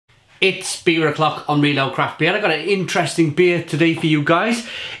It's Beer O'Clock on Reload Craft Beer. I got an interesting beer today for you guys.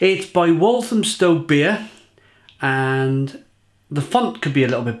 It's by Walthamstow Beer, and the font could be a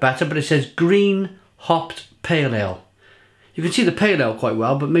little bit better, but it says green hopped pale ale. You can see the pale ale quite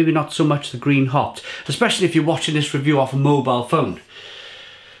well, but maybe not so much the green hopped, especially if you're watching this review off a mobile phone.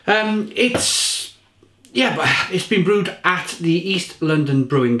 It's been brewed at the East London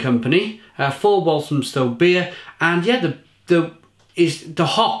Brewing Company for Walthamstow Beer, and yeah, the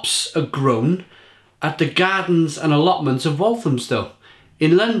hops are grown at the gardens and allotments of Walthamstow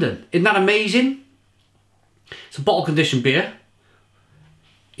in London. Isn't that amazing? It's a bottle conditioned beer.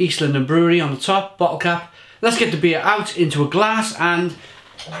 East London Brewery on the top, bottle cap. Let's get the beer out into a glass and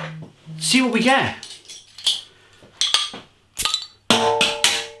see what we get.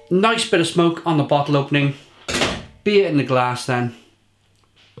 Nice bit of smoke on the bottle opening. Beer in the glass then.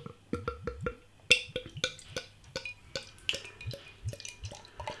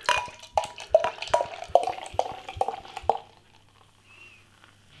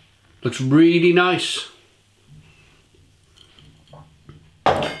 Looks really nice.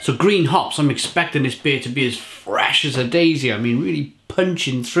 So green hops, I'm expecting this beer to be as fresh as a daisy. I mean, really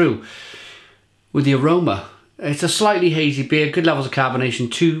punching through with the aroma. It's a slightly hazy beer, good levels of carbonation,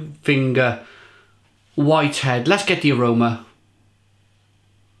 2-finger white head. Let's get the aroma.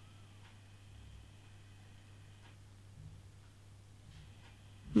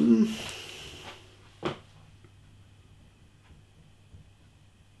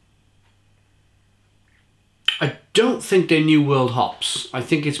 I don't think they're New World hops. I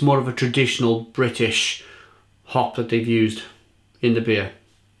think it's more of a traditional British hop that they've used in the beer.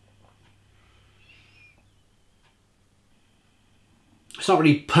 It's not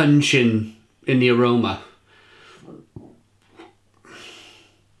really punching in the aroma.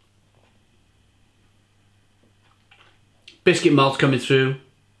 Biscuit malt coming through.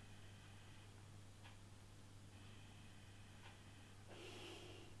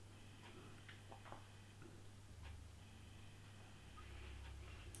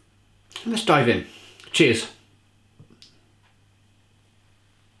 Let's dive in. Cheers.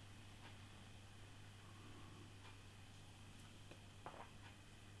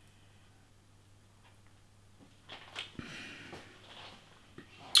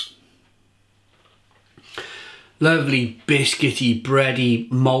 Lovely biscuity, bready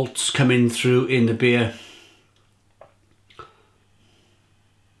malts coming through in the beer.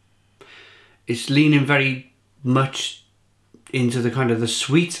 It's leaning very much into the kind of the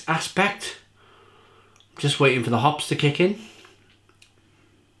sweet aspect. Just waiting for the hops to kick in.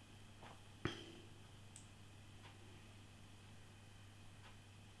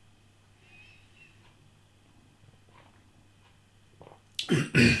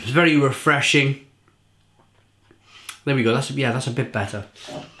 It's very refreshing. There we go. That's a bit better.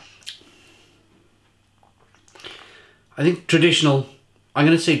 I think traditional. I'm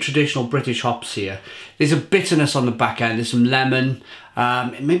going to say traditional British hops here. There's a bitterness on the back end. There's some lemon,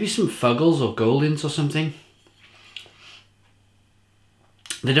 maybe some Fuggles or Goldings or something.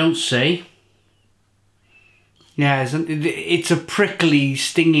 They don't say. Yeah, it's a prickly,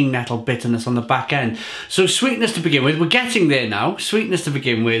 stinging nettle bitterness on the back end. So sweetness to begin with. We're getting there now. Sweetness to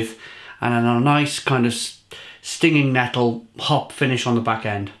begin with, and then a nice kind of stinging nettle hop finish on the back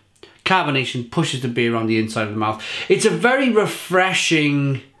end. Carbonation pushes the beer on the inside of the mouth. It's a very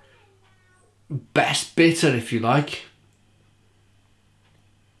refreshing best bitter, if you like.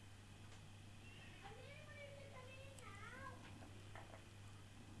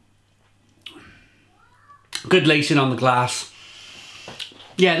 Good lacing on the glass.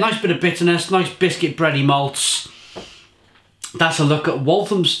 Yeah, nice bit of bitterness, nice biscuit bready malts. That's a look at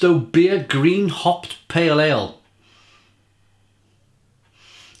Walthamstow Beer Green Hopped Pale Ale.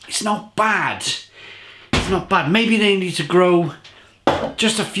 It's not bad. It's not bad. Maybe they need to grow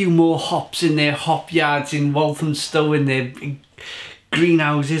just a few more hops in their hop yards in Walthamstow, in their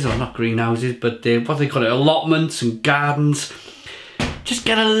greenhouses, or not greenhouses, but what they call it, allotments and gardens. Just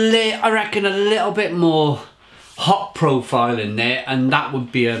get I reckon, a little bit more hop profile in there, and that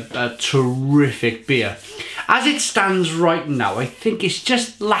would be a terrific beer. As it stands right now, I think it's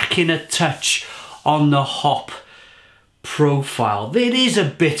just lacking a touch on the hop profile. There is a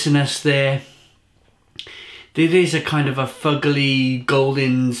bitterness there. There is a kind of a fuggly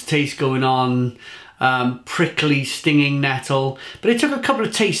Goldings taste going on, prickly, stinging nettle. But it took a couple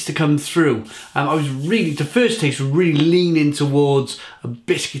of tastes to come through. The first taste was really leaning towards a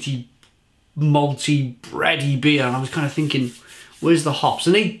biscuity, malty, bready beer, and I was kind of thinking, where's the hops?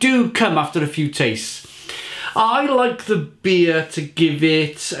 And they do come after a few tastes. I like the beer to give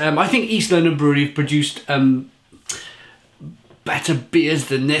it, I think East London Brewery have produced better beers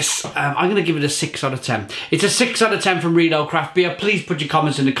than this. I'm going to give it a 6 out of 10. It's a 6 out of 10 from Real Ale Craft Beer. Please put your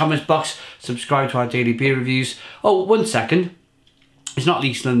comments in the comments box. Subscribe to our daily beer reviews. Oh, 1 second. It's not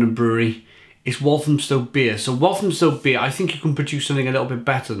East London Brewery. It's Walthamstow Beer. So Walthamstow Beer, I think you can produce something a little bit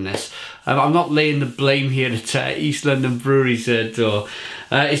better than this. I'm not laying the blame here at East London Brewery's door.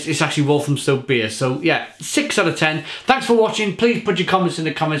 It's actually Walthamstow Beer. So yeah, 6 out of 10. Thanks for watching. Please put your comments in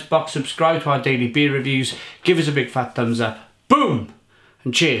the comments box. Subscribe to our daily beer reviews. Give us a big fat thumbs up. Boom!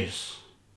 And cheers.